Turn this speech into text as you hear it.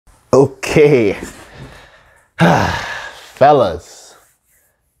Okay, fellas,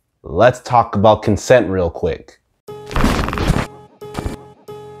 let's talk about consent real quick.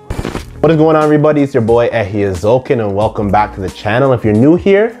 What is going on, everybody? It's your boy Ehiozokin, and welcome back to the channel. If you're new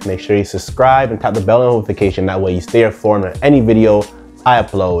here, make sure you subscribe and tap the bell notification. That way you stay informed on any video I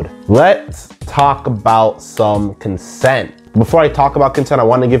upload. Let's talk about some consent. Before I talk about consent, I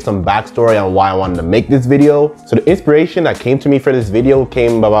want to give some backstory on why I wanted to make this video. So the inspiration that came to me for this video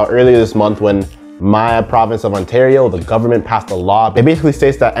came about earlier this month when my province of Ontario, the government passed a law. It basically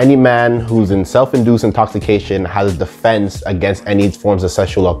states that any man who's in self-induced intoxication has a defense against any forms of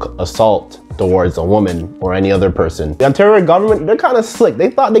sexual assault towards a woman or any other person. The Ontario government, they're kind of slick. They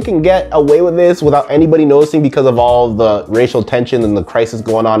thought they can get away with this without anybody noticing because of all the racial tension and the crisis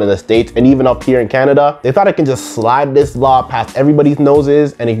going on in the States and even up here in Canada. They thought it can just slide this law past everybody's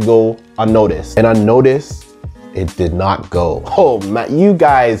noses and it can go unnoticed. And unnoticed, it did not go. Oh man, you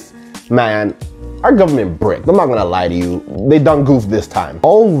guys, man, our government bricked. I'm not gonna lie to you. They done goofed this time.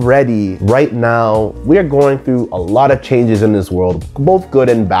 Already, right now, we are going through a lot of changes in this world, both good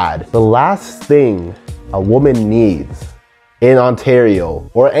and bad. The last thing a woman needs in Ontario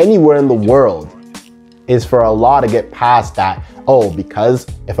or anywhere in the world is for a law to get passed that, oh, because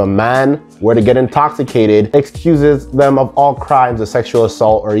if a man were to get intoxicated, it excuses them of all crimes of sexual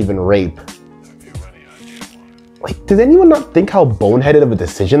assault or even rape. Like, does anyone not think how boneheaded of a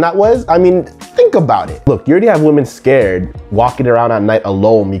decision that was? I mean, think about it. Look, you already have women scared walking around at night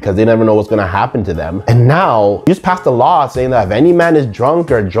alone because they never know what's gonna happen to them. And now you just passed a law saying that if any man is drunk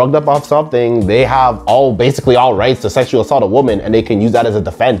or drugged up off something, they have basically all rights to sexual assault a woman, and they can use that as a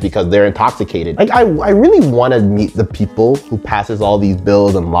defense because they're intoxicated. Like, I really wanna meet the people who passes all these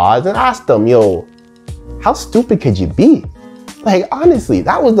bills and laws and ask them, yo, how stupid could you be? Like, honestly,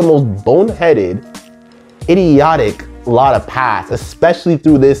 that was the most boneheaded, idiotic law to pass, especially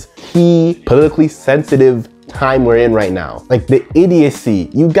through this key politically sensitive time we're in right now. Like, the idiocy.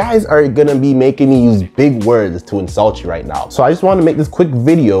 You guys are gonna be making me use big words to insult you right now. So I just want to make this quick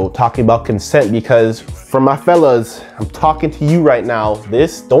video talking about consent because for my fellas, I'm talking to you right now.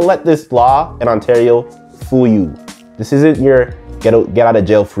 Don't let this law in Ontario fool you. This isn't your get out of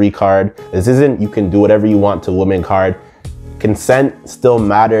jail free card. This isn't you can do whatever you want to women card. Consent still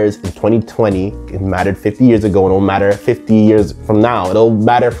matters in 2020. It mattered 50 years ago and it'll matter 50 years from now. It'll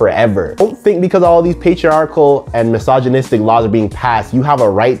matter forever. Don't think because all these patriarchal and misogynistic laws are being passed, you have a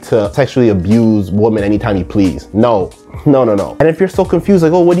right to sexually abuse women anytime you please. No. No. And if you're so confused,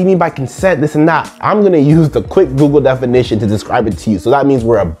 like, oh, what do you mean by consent, this and that? I'm gonna use the quick Google definition to describe it to you. So that means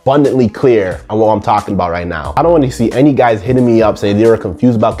we're abundantly clear on what I'm talking about right now. I don't want to see any guys hitting me up saying they were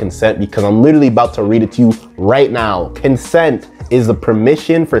confused about consent because I'm literally about to read it to you right now. Consent is the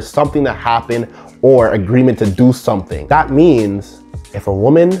permission for something to happen or agreement to do something. That means if a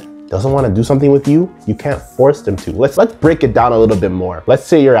woman doesn't want to do something with you, you can't force them to. Let's break it down a little bit more. Let's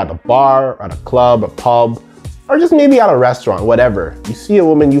say you're at a bar, at a club, a pub, or just maybe at a restaurant, whatever. You see a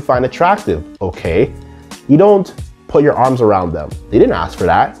woman you find attractive, okay? You don't put your arms around them. They didn't ask for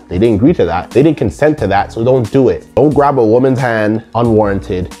that. They didn't agree to that. They didn't consent to that, so don't do it. Don't grab a woman's hand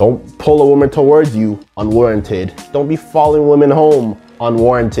unwarranted. Don't pull a woman towards you unwarranted. Don't be following women home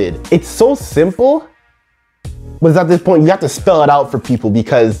unwarranted. It's so simple, but at this point, you have to spell it out for people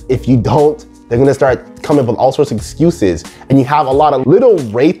because if you don't, they're gonna start coming up with all sorts of excuses. And you have a lot of little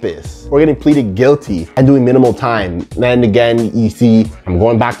rapists who are getting pleaded guilty and doing minimal time. And again, you see, I'm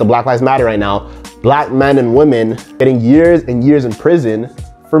going back to Black Lives Matter right now, Black men and women getting years and years in prison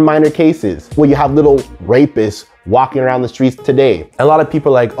for minor cases. Where you have little rapists walking around the streets today. A lot of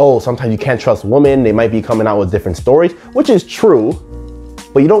people are like, oh, sometimes you can't trust women. They might be coming out with different stories, which is true,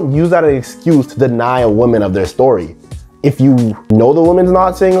 but you don't use that as an excuse to deny a woman of their story. If you know the woman's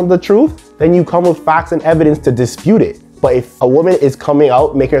not saying the truth, then you come with facts and evidence to dispute it. But if a woman is coming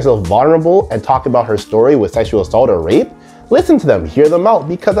out, making herself vulnerable and talking about her story with sexual assault or rape, listen to them, hear them out,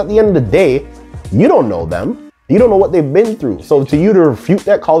 because at the end of the day, you don't know them. You don't know what they've been through. So to you to refute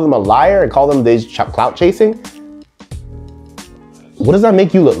that, call them a liar and call them they clout chasing, what does that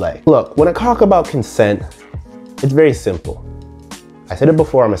make you look like? Look, when I talk about consent, it's very simple. I said it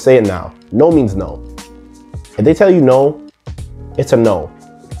before, I'm gonna say it now. No means no. If they tell you no, it's a no.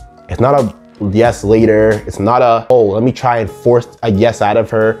 It's not a yes later. It's not a, oh, let me try and force a yes out of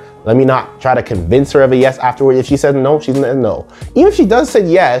her. Let me not try to convince her of a yes afterward. If she says no, she's a no. Even if she does say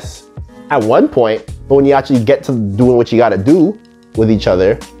yes at one point, but when you actually get to doing what you gotta do with each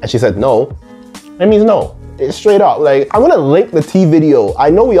other, and she said no, that means no. It's straight up. Like, I'm gonna link the T video. I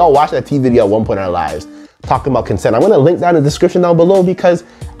know we all watched that T video at one point in our lives, talking about consent. I'm gonna link that in the description down below because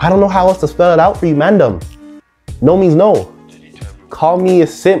I don't know how else to spell it out for you, mandem. No means no. call me a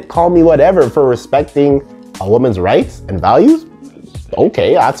simp, call me whatever for respecting a woman's rights and values.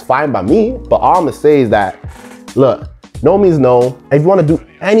 Okay, that's fine by me. But all I'm gonna say is that, look, no means no. If you wanna do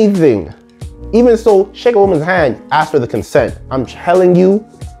anything, even so, shake a woman's hand, ask for the consent. I'm telling you,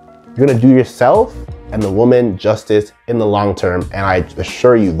 you're gonna do yourself and the woman justice in the long term. And I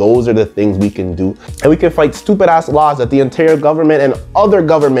assure you, those are the things we can do. And we can fight stupid ass laws that the entire government and other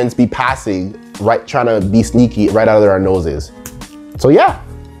governments be passing, right, trying to be sneaky right out of our noses. So yeah,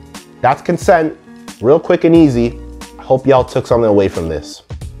 that's consent, real quick and easy. I hope y'all took something away from this.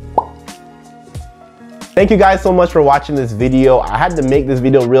 Thank you guys so much for watching this video. I had to make this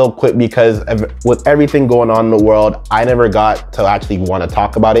video real quick because with everything going on in the world, I never got to actually want to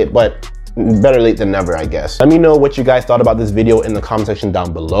talk about it, but better late than never, I guess. Let me know what you guys thought about this video in the comment section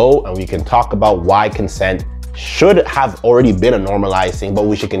down below, and we can talk about why consent should have already been a normalized thing, but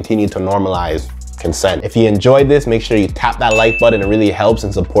we should continue to normalize consent. If you enjoyed this, make sure you tap that like button. It really helps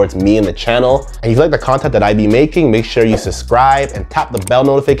and supports me and the channel. And if you like the content that I be making, make sure you subscribe and tap the bell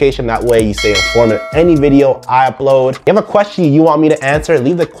notification. That way you stay informed of any video I upload. If you have a question you want me to answer,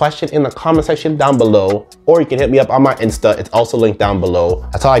 leave the question in the comment section down below, or you can hit me up on my Insta. It's also linked down below.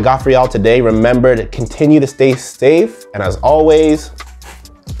 That's all I got for y'all today. Remember to continue to stay safe, and as always,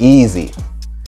 easy.